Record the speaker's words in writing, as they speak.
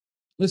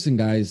Listen,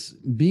 guys,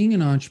 being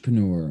an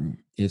entrepreneur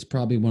is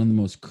probably one of the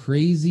most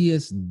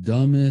craziest,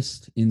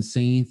 dumbest,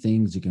 insane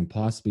things you can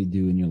possibly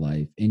do in your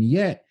life. And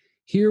yet,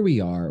 here we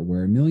are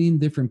where a million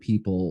different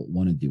people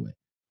want to do it.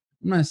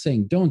 I'm not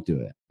saying don't do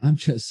it. I'm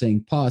just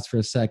saying pause for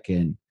a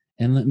second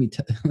and let me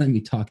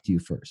talk to you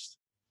first.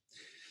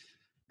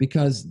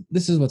 Because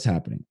this is what's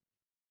happening.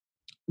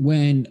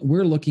 When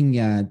we're looking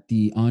at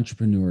the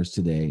entrepreneurs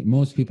today,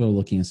 most people are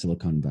looking at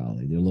Silicon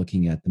Valley. They're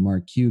looking at the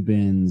Mark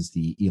Cubans,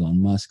 the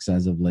Elon Musks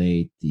as of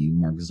late, the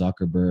Mark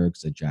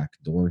Zuckerbergs, the Jack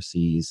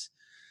Dorseys,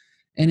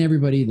 and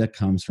everybody that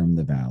comes from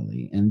the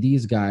Valley. And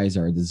these guys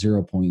are the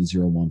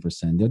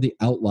 0.01%. They're the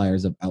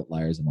outliers of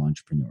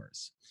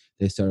entrepreneurs.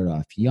 They started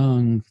off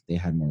young. They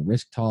had more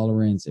risk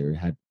tolerance. They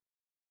had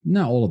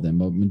not all of them,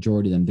 but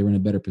majority of them, they were in a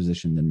better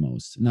position than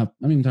most. Now, I'm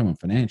not even talking about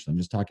financial. I'm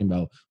just talking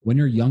about when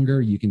you're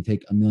younger, you can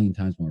take a million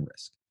times more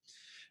risk.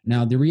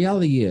 Now, the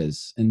reality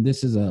is, and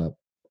this is a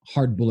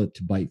hard bullet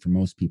to bite for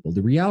most people,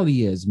 the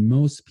reality is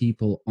most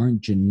people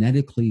aren't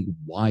genetically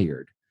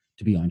wired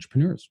to be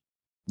entrepreneurs.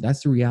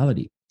 That's the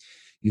reality.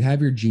 You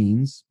have your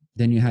genes,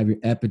 then you have your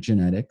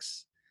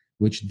epigenetics,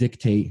 which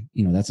dictate,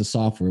 that's a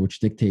software which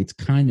dictates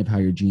kind of how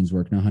your genes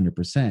work, not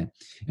 100%.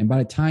 And by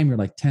the time you're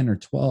like 10 or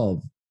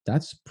 12,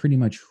 that's pretty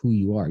much who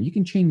you are. You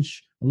can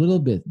change a little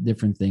bit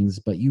different things,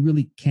 but you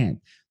really can't.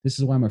 This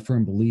is why I'm a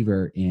firm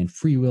believer in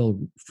free will.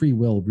 Free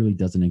will really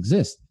doesn't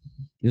exist.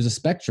 There's a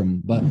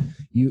spectrum, but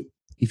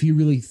if you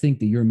really think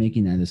that you're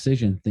making that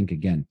decision, think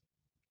again.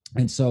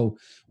 And so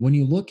when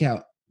you look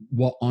at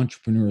what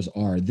entrepreneurs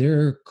are,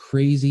 they're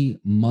crazy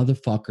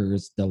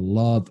motherfuckers that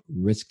love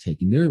risk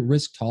taking. Their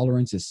risk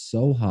tolerance is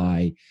so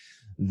high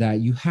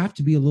that you have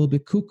to be a little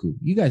bit cuckoo.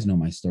 You guys know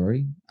my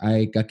story.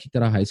 I got kicked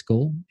out of high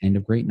school, end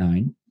of grade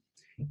 9.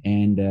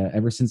 And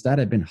ever since that,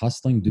 I've been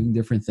hustling, doing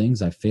different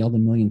things. I've failed a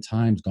million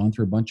times, gone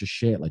through a bunch of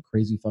shit, like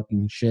crazy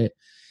fucking shit.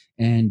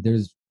 And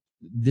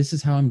this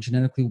is how I'm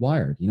genetically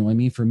wired. You know what I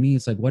mean? For me,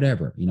 it's like,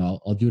 whatever,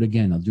 I'll do it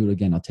again. I'll do it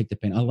again. I'll take the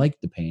pain. I like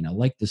the pain. I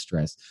like the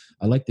stress.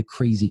 I like the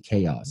crazy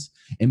chaos.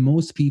 And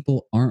most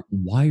people aren't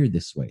wired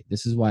this way.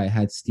 This is why I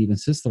had Steven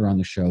Sisler on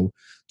the show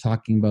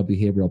talking about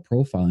behavioral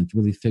profiling to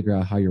really figure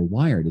out how you're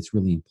wired. It's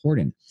really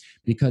important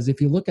because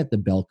if you look at the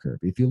bell curve,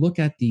 if you look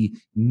at the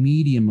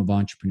medium of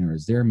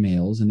entrepreneurs, they're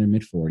males in their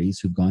mid 40s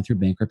who've gone through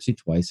bankruptcy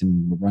twice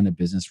and run a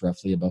business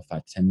roughly about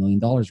 $5 to $10 million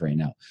right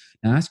now.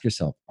 Now ask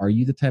yourself, are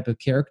you the type of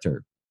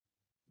character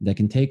that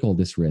can take all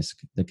this risk,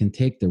 that can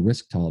take the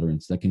risk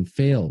tolerance, that can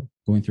fail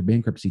going through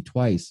bankruptcy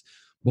twice,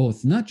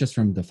 both not just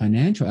from the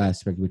financial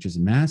aspect, which is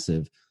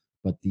massive,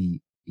 but the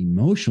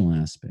emotional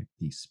aspect,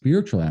 the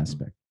spiritual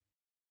aspect?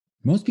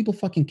 Most people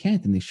fucking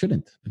can't, and they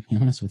shouldn't, to be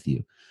honest with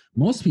you.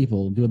 Most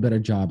people do a better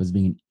job as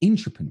being an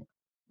entrepreneur.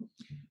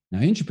 Now,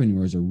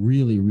 entrepreneurs are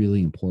really,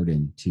 really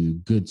important to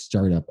good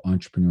startup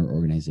entrepreneur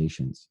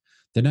organizations.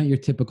 They're not your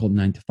typical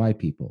 9-to-5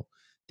 people.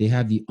 They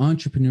have the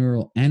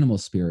entrepreneurial animal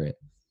spirit,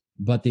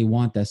 but they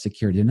want that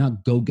security. They're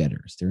not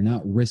go-getters. They're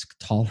not risk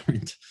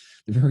tolerant.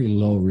 They're very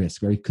low risk,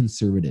 very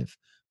conservative,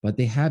 but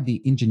they have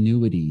the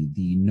ingenuity,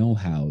 the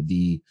know-how,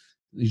 the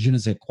je ne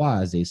sais quoi,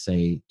 as they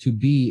say, to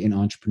be an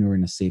entrepreneur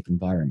in a safe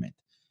environment.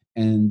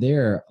 And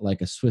they're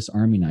like a Swiss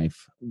Army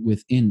knife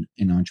within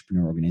an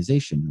entrepreneur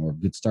organization or a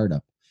good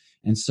startup.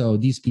 And so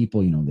these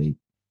people, they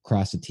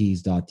cross the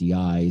T's, dot the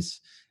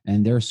I's,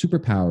 and they're a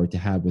superpower to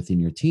have within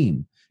your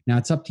team. Now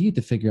it's up to you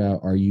to figure out,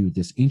 are you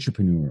this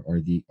entrepreneur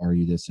or are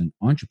you this an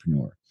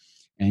entrepreneur?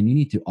 And you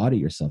need to audit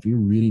yourself. You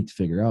really need to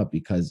figure out,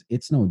 because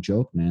it's no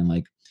joke, man.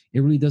 Like, it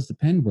really does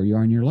depend where you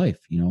are in your life.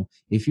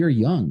 If you're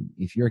young,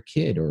 if you're a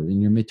kid or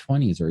in your mid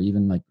 20s or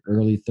even like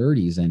early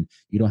 30s and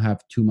you don't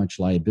have too much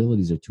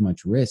liabilities or too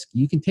much risk,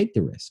 you can take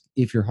the risk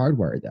if you're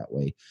hardwired that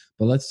way.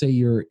 But let's say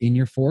you're in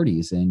your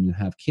 40s and you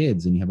have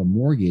kids and you have a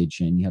mortgage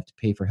and you have to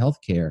pay for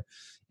healthcare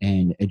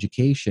and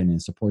education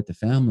and support the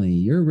family,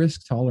 your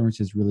risk tolerance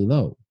is really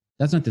low.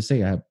 That's not to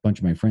say I have a bunch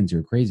of my friends who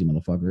are crazy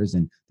motherfuckers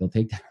and they'll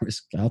take that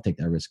risk. I'll take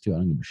that risk too. I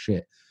don't give a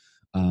shit.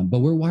 But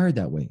we're wired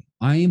that way.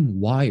 I am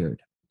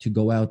wired to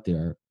go out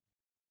there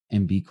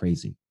and be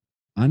crazy.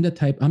 I'm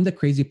the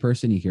crazy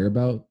person you hear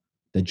about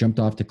that jumped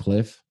off the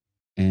cliff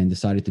and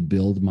decided to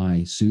build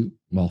my suit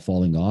while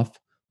falling off,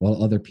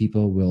 while other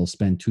people will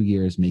spend 2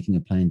 years making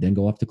a plan, then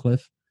go off the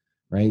cliff,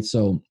 right?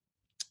 So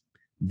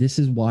this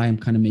is why I'm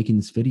kind of making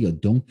this video.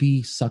 Don't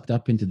be sucked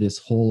up into this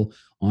whole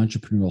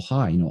entrepreneurial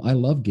high. I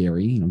love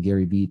Gary.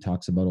 Gary Vee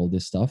talks about all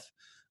this stuff.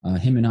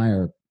 Him and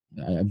I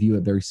view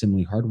it very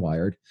similarly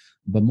hardwired,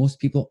 but most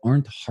people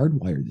aren't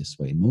hardwired this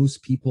way.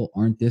 Most people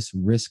aren't this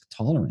risk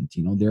tolerant.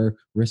 Their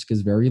risk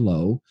is very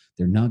low.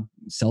 They're not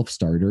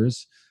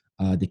self-starters.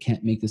 They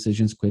can't make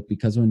decisions quick,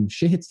 because when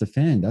shit hits the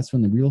fan, that's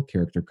when the real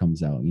character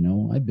comes out.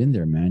 I've been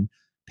there, man.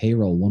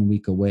 Payroll 1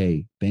 week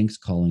away, banks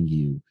calling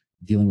you,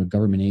 dealing with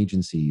government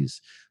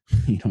agencies,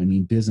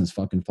 business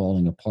fucking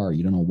falling apart.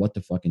 You don't know what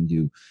to fucking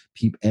do.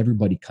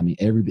 Everybody coming,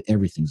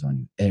 everything's on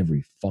you.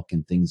 Every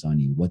fucking thing's on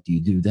you. What do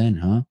you do then,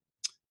 huh?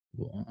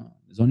 Well,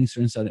 there's only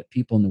certain set of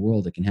people in the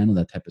world that can handle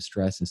that type of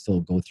stress and still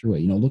go through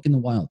it. Look in the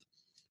wild.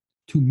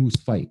 2 moose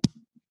fight.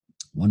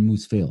 1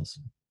 moose fails.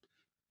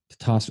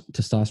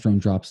 Testosterone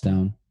drops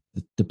down,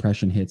 the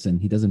depression hits,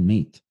 and he doesn't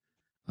mate.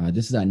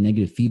 This is that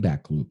negative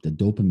feedback loop, the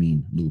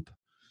dopamine loop.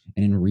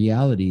 And in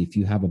reality, if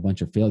you have a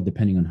bunch of failures,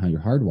 depending on how you're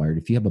hardwired,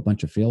 if you have a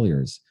bunch of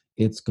failures,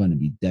 it's going to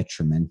be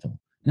detrimental.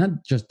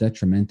 Not just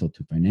detrimental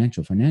to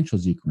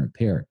financials you can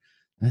repair.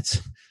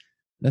 That's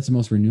the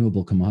most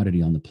renewable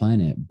commodity on the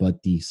planet.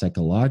 But the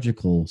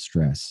psychological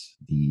stress,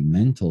 the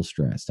mental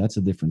stress, that's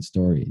a different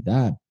story.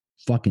 That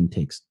fucking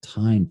takes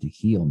time to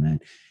heal, man.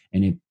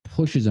 And it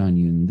pushes on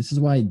you. And this is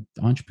why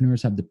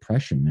entrepreneurs have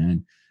depression,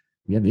 man.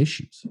 We have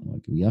issues.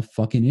 Like, we have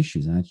fucking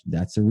issues. And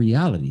that's a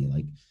reality.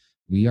 Like,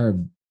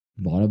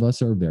 a lot of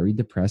us are very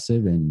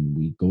depressive and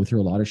we go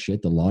through a lot of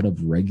shit. A lot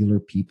of regular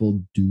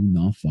people do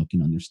not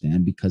fucking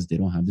understand because they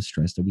don't have the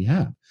stress that we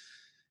have.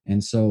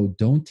 And so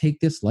don't take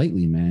this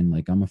lightly, man.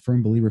 Like, I'm a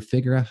firm believer,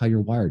 figure out how you're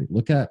wired.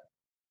 Look at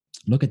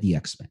the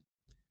X-Men.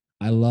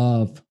 I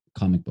love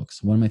comic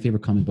books. One of my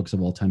favorite comic books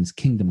of all time is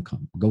Kingdom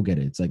Come. Go get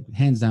it. It's like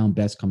hands down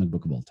best comic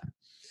book of all time.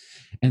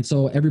 And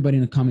so everybody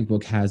in a comic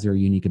book has their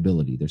unique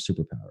ability, their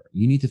superpower.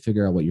 You need to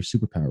figure out what your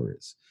superpower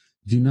is.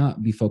 Do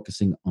not be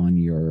focusing on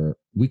your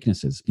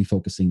weaknesses. Be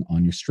focusing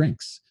on your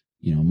strengths.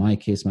 You know, in my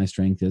case, my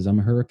strength is I'm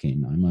a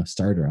hurricane. I'm a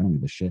starter. I don't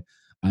give a shit.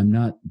 I'm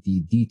not the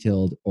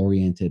detailed,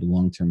 oriented,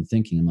 long-term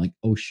thinking. I'm like,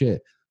 oh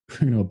shit,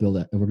 we're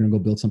gonna go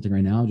build something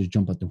right now. Just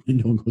jump out the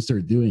window and go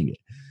start doing it.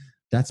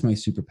 That's my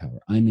superpower.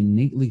 I'm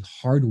innately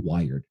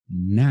hardwired,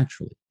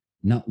 naturally,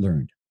 not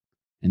learned.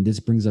 And this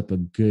brings up a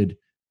good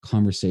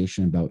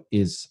conversation about,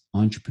 is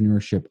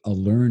entrepreneurship a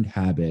learned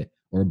habit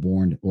or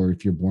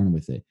if you're born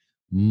with it?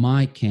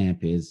 My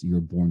camp is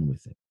you're born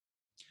with it.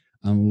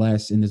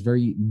 Unless, and there's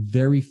very,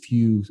 very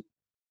few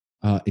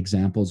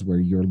examples where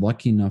you're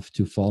lucky enough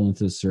to fall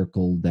into the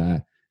circle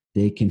that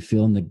they can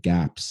fill in the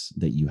gaps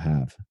that you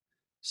have.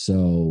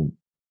 So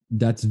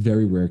that's a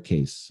very rare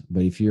case.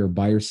 But if you're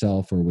by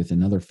yourself or with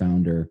another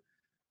founder,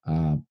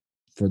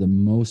 for the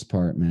most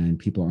part, man,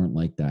 people aren't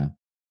like that.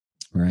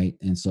 Right.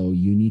 And so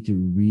you need to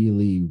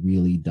really,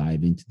 really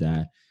dive into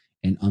that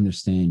and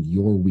understand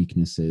your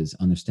weaknesses,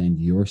 understand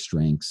your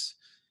strengths,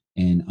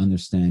 and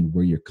understand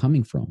where you're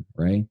coming from.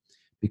 Right.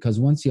 Because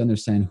once you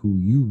understand who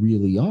you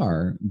really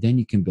are, then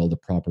you can build a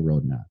proper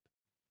roadmap.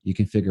 You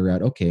can figure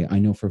out, okay, I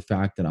know for a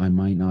fact that I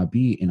might not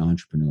be an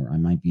entrepreneur. I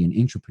might be an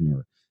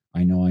intrapreneur.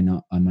 I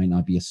might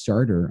not be a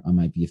starter. I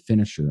might be a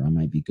finisher. I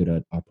might be good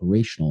at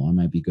operational. I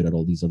might be good at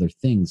all these other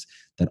things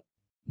that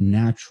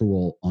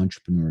natural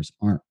entrepreneurs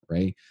aren't,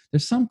 right?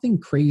 There's something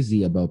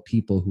crazy about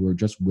people who are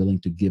just willing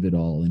to give it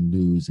all and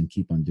lose and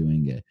keep on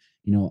doing it.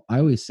 You know, I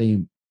always say,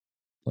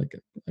 like,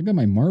 I got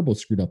my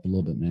marbles screwed up a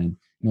little bit, man.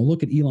 You know,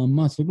 look at Elon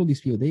Musk. Look at all these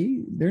people.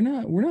 We're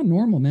not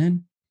normal,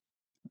 man.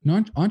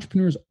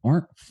 Entrepreneurs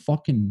aren't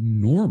fucking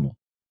normal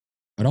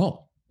at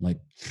all. Like,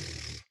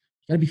 you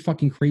gotta be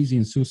fucking crazy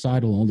and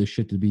suicidal and all this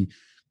shit to be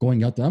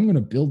going out there. I'm going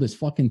to build this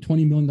fucking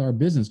 $20 million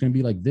business. It's going to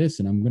be like this.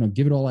 And I'm going to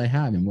give it all I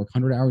have and work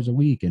 100 hours a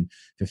week. And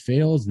if it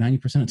fails,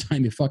 90% of the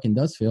time it fucking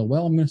does fail.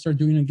 Well, I'm going to start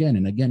doing it again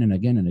and again and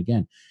again and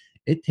again.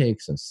 It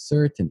takes a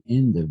certain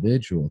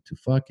individual to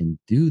fucking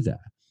do that.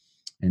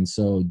 And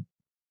so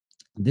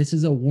this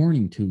is a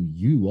warning to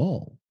you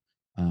all.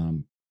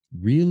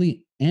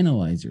 Really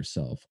analyze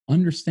yourself,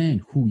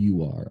 understand who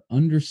you are,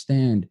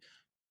 understand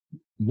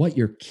what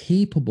you're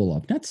capable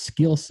of, not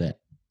skill set.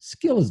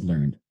 Skill is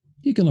learned.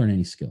 You can learn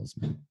any skills,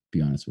 man,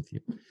 be honest with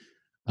you.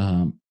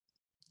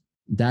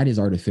 That is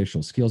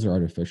artificial. Skills are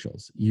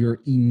artificials. Your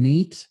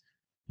innate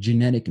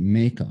genetic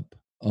makeup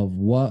of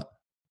what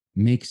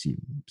makes you.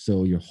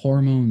 So your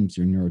hormones,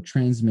 your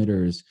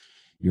neurotransmitters,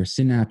 your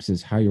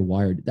synapses, how you're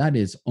wired, that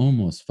is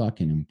almost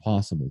fucking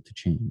impossible to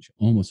change,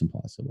 almost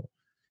impossible.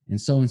 And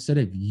so instead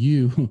of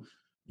you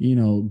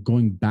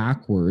going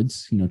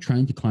backwards,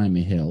 trying to climb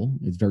a hill,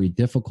 it's very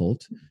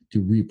difficult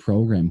to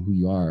reprogram who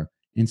you are.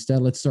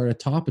 Instead, let's start at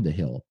the top of the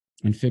hill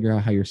and figure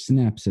out how your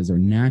synapses are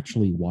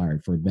naturally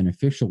wired for a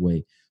beneficial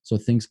way so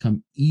things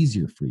come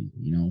easier for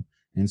you,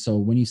 And so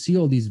when you see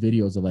all these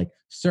videos of like,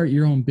 start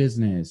your own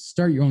business,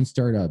 start your own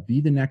startup,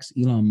 be the next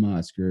Elon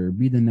Musk or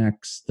be the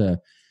next,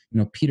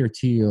 Peter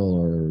Thiel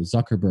or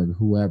Zuckerberg,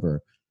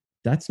 whoever,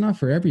 that's not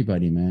for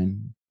everybody,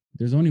 man.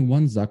 There's only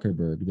one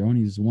Zuckerberg. There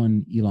only is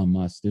one Elon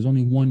Musk. There's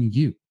only one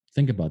you.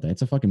 Think about that.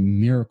 It's a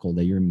fucking miracle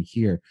that you're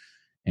here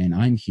and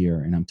I'm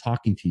here and I'm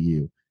talking to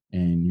you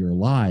and you're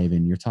alive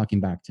and you're talking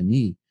back to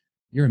me.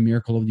 You're a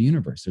miracle of the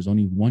universe. There's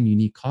only one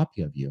unique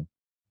copy of you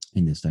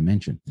in this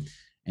dimension.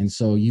 And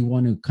so you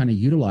want to kind of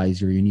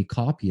utilize your unique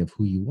copy of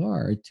who you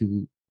are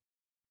to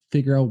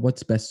figure out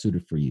what's best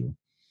suited for you.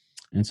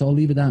 And so I'll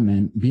leave it at that,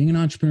 man. Being an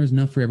entrepreneur is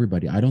not for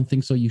everybody. I don't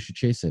think so. You should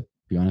chase it.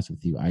 Be honest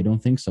with you. I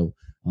don't think so.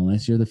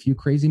 Unless you're the few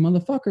crazy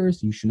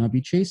motherfuckers, you should not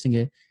be chasing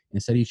it.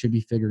 Instead, you should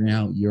be figuring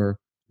out your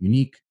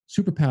unique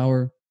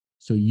superpower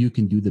so you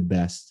can do the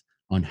best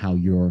on how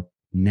you're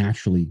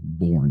naturally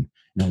born.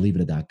 And I'll leave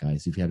it at that,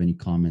 guys. If you have any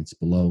comments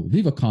below,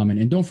 leave a comment.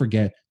 And don't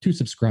forget to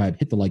subscribe,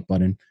 hit the like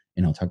button,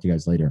 and I'll talk to you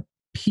guys later.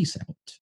 Peace out.